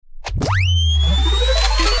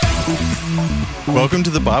Welcome to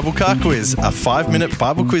the Bible Car Quiz, a 5-minute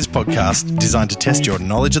Bible quiz podcast designed to test your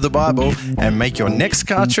knowledge of the Bible and make your next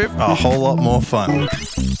car trip a whole lot more fun.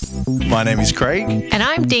 My name is Craig. And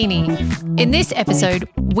I'm Deanie. In this episode,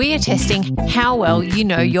 we are testing how well you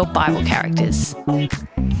know your Bible characters.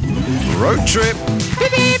 Road trip.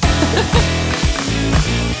 Beep, beep.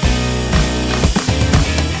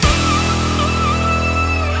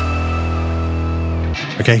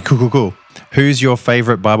 Okay, cool. Who's your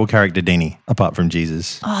favourite Bible character, Deanie, apart from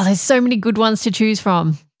Jesus? Oh, there's so many good ones to choose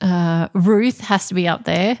from. Ruth has to be up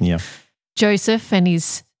there. Yeah. Joseph and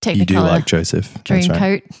his Technicolor. You do like Joseph. Dream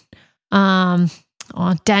right.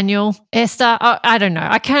 coat. Daniel, Esther. I don't know.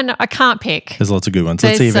 I can't pick. There's lots of good ones.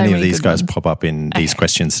 Let's see if any of these guys pop up in these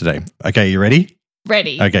questions today. Okay, you ready?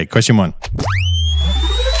 Ready. Okay, question 1.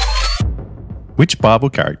 Which Bible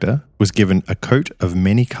character was given a coat of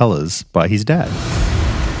many colours by his dad?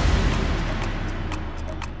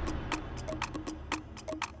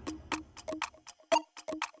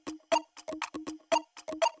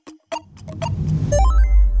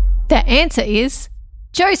 The answer is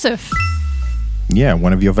Joseph. Yeah,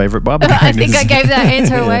 one of your favourite Bible characters. I think I gave that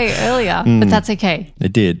answer away earlier, but that's okay.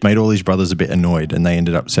 It did. Made all his brothers a bit annoyed and they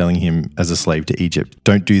ended up selling him as a slave to Egypt.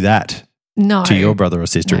 Don't do that to your brother or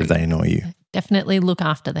sister if they annoy you. Definitely look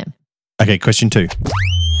after them. Okay, question 2.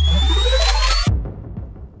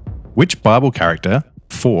 Which Bible character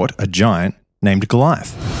fought a giant named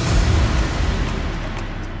Goliath?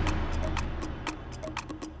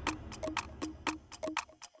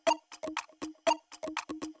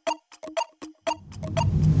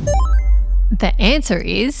 The answer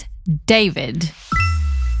is David.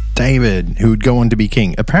 David, who would go on to be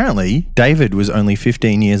king. Apparently, David was only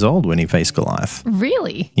 15 years old when he faced Goliath.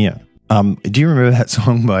 Really? Yeah. Do you remember that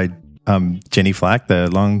song by Jenny Flack? The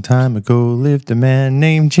long time ago lived a man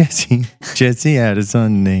named Jesse. Jesse had a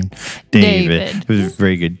son named David. It was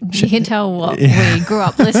very good. You can tell what we grew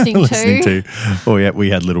up listening to. Oh, yeah,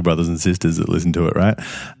 we had little brothers and sisters that listened to it, right?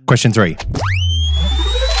 Question 3.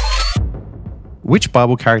 Which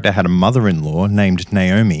Bible character had a mother-in-law named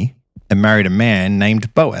Naomi and married a man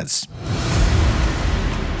named Boaz?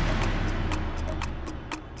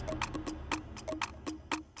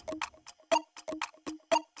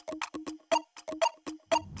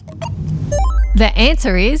 The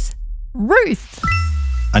answer is Ruth.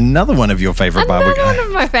 Another one of your favourite Bible characters. One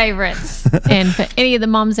of my favourites. And for any of the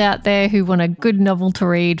mums out there who want a good novel to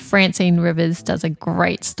read, Francine Rivers does a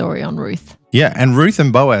great story on Ruth. Yeah, and Ruth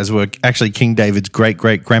and Boaz were actually King David's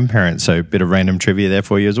great-great-grandparents, so a bit of random trivia there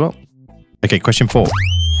for you as well. Okay, question 4.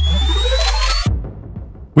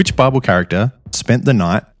 Which Bible character spent the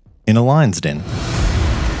night in a lion's den?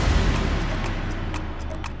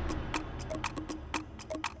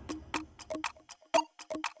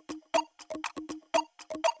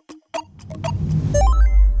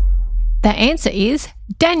 The answer is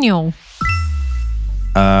Daniel.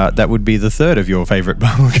 That would be the third of your favourite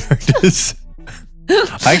Bible characters.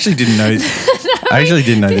 I actually didn't know.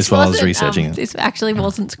 This while I was researching it. This actually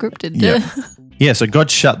wasn't scripted. Yeah. So God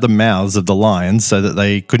shut the mouths of the lions so that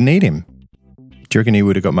they couldn't eat him. Do you reckon he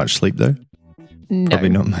would have got much sleep though? No, probably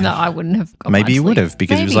not. No, I wouldn't have. Got Maybe much he would sleep. have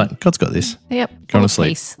because he was like, God's got this. Yep. Go on to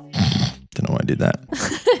sleep. Don't know why I did that.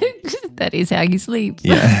 That is how you sleep.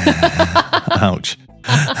 Yeah. Ouch.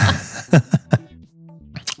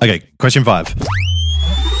 Okay, question 5.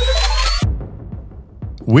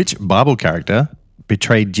 Which Bible character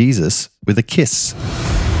betrayed Jesus with a kiss?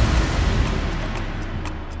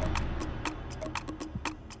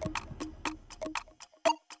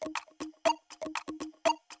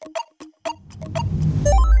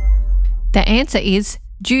 The answer is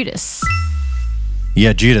Judas.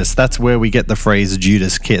 Yeah, Judas. That's where we get the phrase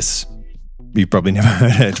Judas kiss. You've probably never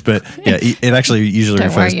heard it, but yeah, it actually usually Don't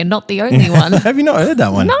refers... worry, you're not the only one. Have you not heard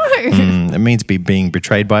that one? No. It means being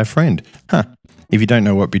betrayed by a friend. Huh. If you don't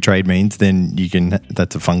know what betrayed means, then you can...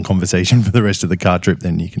 That's a fun conversation for the rest of the car trip,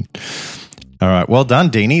 then you can... All right, well done,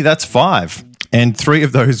 Deanie. That's 5. And 3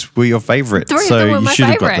 of those were your favourite. 3 so of them were you my should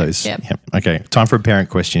have got favourite. those. Yep. Okay, time for a parent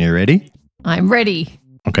question. You ready? I'm ready.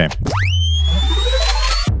 Okay.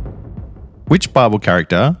 Which Bible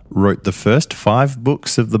character wrote the first 5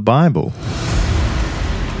 books of the Bible?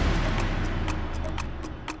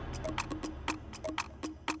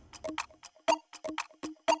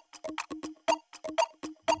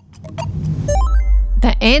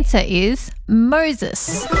 The answer is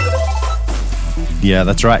Moses. Yeah,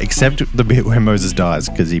 that's right, except the bit where Moses dies,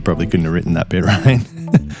 because he probably couldn't have written that bit, right?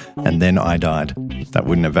 And then I died. That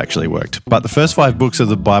wouldn't have actually worked. But the first 5 books of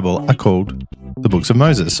the Bible are called the books of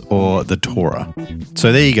Moses, or the Torah.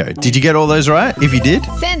 So there you go. Did you get all those right? If you did,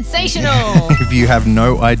 Sensational! if you have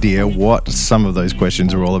no idea what some of those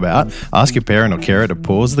questions are all about, ask your parent or carer to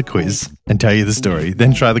pause the quiz and tell you the story,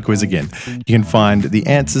 then try the quiz again. You can find the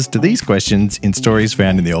answers to these questions in stories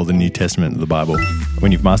found in the Old and New Testament of the Bible.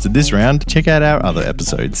 When you've mastered this round, check out our other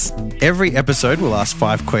episodes. Every episode will ask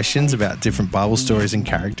 5 questions about different Bible stories and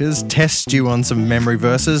characters, test you on some memory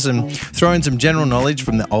verses, and throw in some general knowledge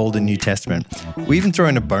from the Old and New Testament. We even throw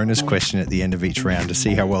in a bonus question at the end of each round to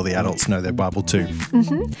see how well the adults know their Bible too.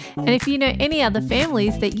 And if you know any other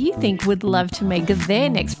families that you think would love to make their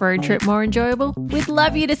next road trip more enjoyable, we'd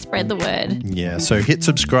love you to spread the word. Yeah, so hit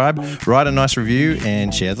subscribe, write a nice review,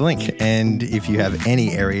 and share the link. And if you have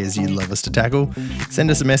any areas you'd love us to tackle,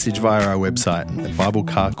 send us a message via our website at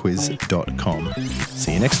BibleCarQuiz.com.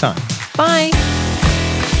 See you next time. Bye.